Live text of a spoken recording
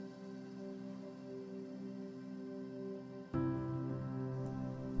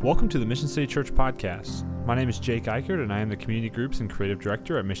Welcome to the Mission City Church podcast. My name is Jake Eichert, and I am the Community Groups and Creative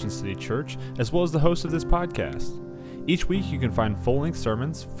Director at Mission City Church, as well as the host of this podcast. Each week, you can find full-length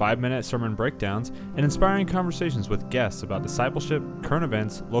sermons, 5-minute sermon breakdowns, and inspiring conversations with guests about discipleship, current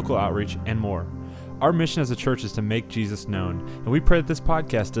events, local outreach, and more. Our mission as a church is to make Jesus known, and we pray that this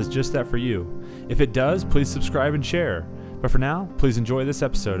podcast does just that for you. If it does, please subscribe and share. But for now, please enjoy this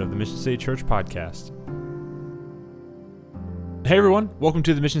episode of the Mission City Church podcast. Hey everyone, welcome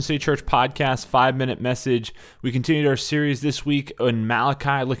to the Mission City Church podcast 5-minute message. We continued our series this week in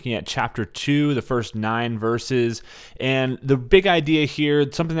Malachi, looking at chapter 2, the first 9 verses. And the big idea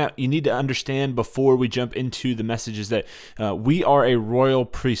here, something that you need to understand before we jump into the message, is that we are a royal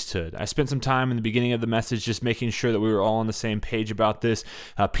priesthood. I spent some time in the beginning of the message just making sure that we were all on the same page about this.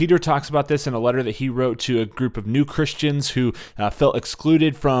 Peter talks about this in a letter that he wrote to a group of new Christians who felt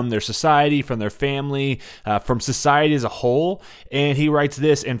excluded from their society, from their family, from society as a whole. And he writes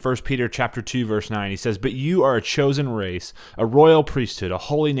this in 1 Peter chapter 2, verse 9. He says, "But you are a chosen race, a royal priesthood, a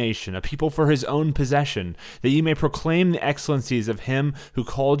holy nation, a people for his own possession, that you may proclaim the excellencies of him who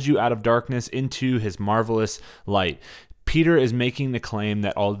called you out of darkness into his marvelous light." Peter is making the claim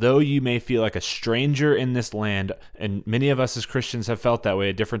that although you may feel like a stranger in this land, and many of us as Christians have felt that way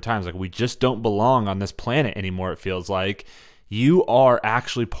at different times, like we just don't belong on this planet anymore, it feels like, you are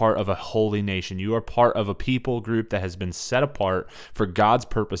actually part of a holy nation. You are part of a people group that has been set apart for God's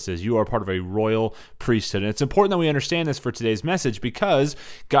purposes. You are part of a royal priesthood. And it's important that we understand this for today's message because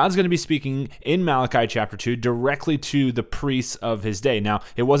God's going to be speaking in Malachi chapter 2 directly to the priests of his day. Now,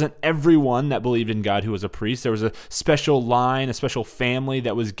 it wasn't everyone that believed in God who was a priest. There was a special line, a special family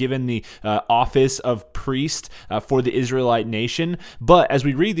that was given the office of priest for the Israelite nation. But as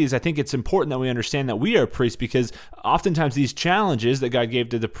we read these, I think it's important that we understand that we are priests because oftentimes these challenges that God gave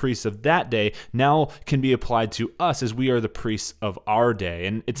to the priests of that day now can be applied to us as we are the priests of our day.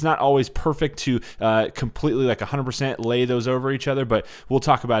 And it's not always perfect to completely like 100% lay those over each other, but we'll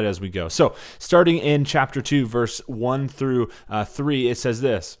talk about it as we go. So starting in chapter 2, verse 1 through 3, it says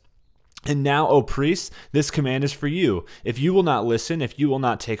this. "And now, O priests, this command is for you. If you will not listen, if you will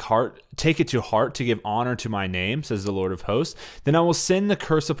not take it to heart to give honor to my name, says the Lord of hosts, then I will send the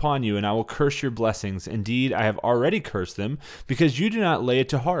curse upon you, and I will curse your blessings. Indeed, I have already cursed them, because you do not lay it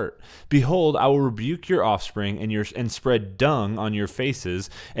to heart. Behold, I will rebuke your offspring and spread dung on your faces,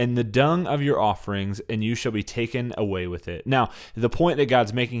 and the dung of your offerings, and you shall be taken away with it." Now, the point that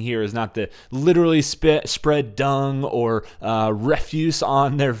God's making here is not to literally spread dung or refuse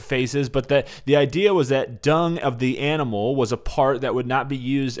on their faces, but that the idea was that dung of the animal was a part that would not be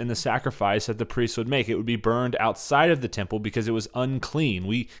used in the sacrifice that the priest would make. It would be burned outside of the temple because it was unclean.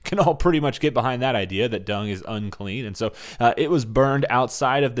 We can all pretty much get behind that idea that dung is unclean. And so it was burned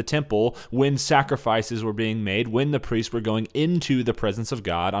outside of the temple when sacrifices were being made, when the priests were going into the presence of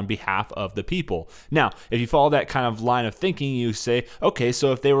God on behalf of the people. Now, if you follow that kind of line of thinking, you say, okay,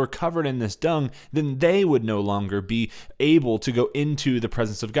 so if they were covered in this dung, then they would no longer be able to go into the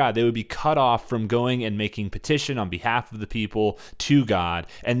presence of God. They would be cut off from going and making petition on behalf of the people to God.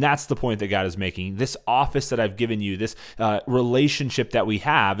 And that's the point that God is making. This office that I've given you, this relationship that we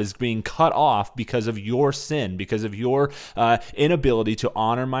have is being cut off because of your sin, because of your inability to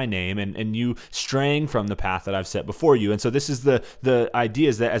honor my name and you straying from the path that I've set before you. And so this is the idea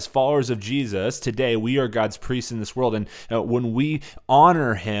is that as followers of Jesus, today we are God's priests in this world. And when we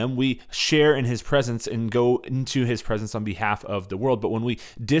honor him, we share in his presence and go into his presence on behalf of the world. But when we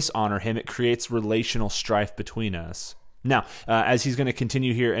dishonor him, it creates relational strife between us. Now, as he's going to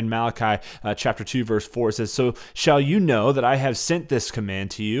continue here in Malachi chapter 2, verse 4, it says, "So shall you know that I have sent this command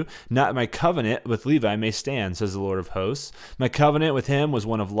to you, not my covenant with Levi may stand, says the Lord of hosts. My covenant with him was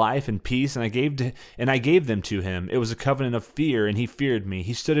one of life and peace, and I gave them to him. It was a covenant of fear, and he feared me.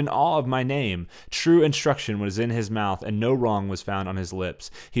 He stood in awe of my name. True instruction was in his mouth, and no wrong was found on his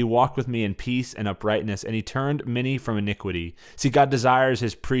lips. He walked with me in peace and uprightness, and he turned many from iniquity." See, God desires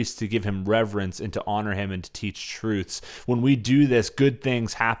his priests to give him reverence and to honor him and to teach truths. When we do this, good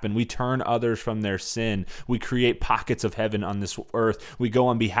things happen. We turn others from their sin. We create pockets of heaven on this earth. We go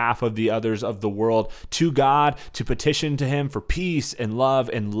on behalf of the others of the world to God to petition to him for peace and love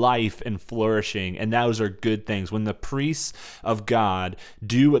and life and flourishing. And those are good things. When the priests of God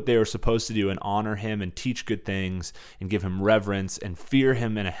do what they are supposed to do and honor him and teach good things and give him reverence and fear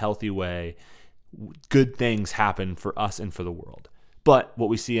him in a healthy way, good things happen for us and for the world. But what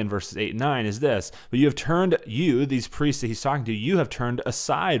we see in verses 8 and 9 is this: but you have turned, these priests that he's talking to, you have turned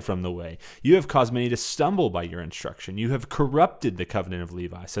aside from the way. You have caused many to stumble by your instruction. You have corrupted the covenant of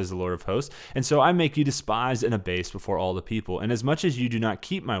Levi, says the Lord of hosts. And so I make you despised and abased before all the people. And as much as you do not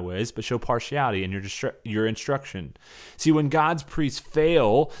keep my ways, but show partiality in your instruction. See, when God's priests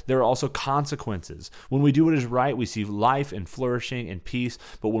fail, there are also consequences. When we do what is right, we see life and flourishing and peace.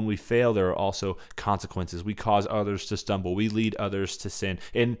 But when we fail, there are also consequences. We cause others to stumble. We lead others to sin,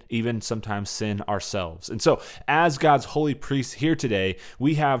 and even sometimes sin ourselves. And so as God's holy priests here today,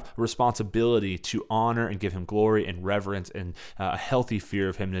 we have a responsibility to honor and give him glory and reverence and a healthy fear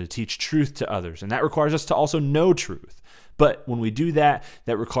of him, and to teach truth to others. And that requires us to also know truth. But when we do that,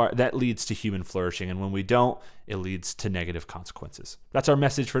 that leads to human flourishing. And when we don't, it leads to negative consequences. That's our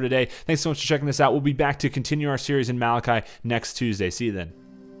message for today. Thanks so much for checking this out. We'll be back to continue our series in Malachi next Tuesday. See you then.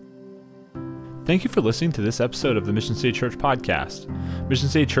 Thank you for listening to this episode of the Mission City Church podcast. Mission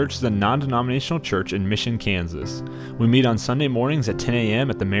City Church is a non-denominational church in Mission, Kansas. We meet on Sunday mornings at 10 a.m.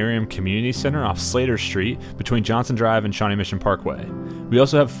 at the Merriam Community Center off Slater Street between Johnson Drive and Shawnee Mission Parkway. We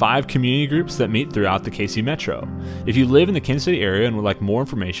also have 5 community groups that meet throughout the KC Metro. If you live in the Kansas City area and would like more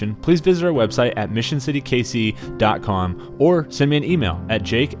information, please visit our website at missioncitykc.com or send me an email at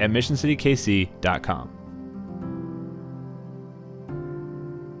jake@missioncitykc.com.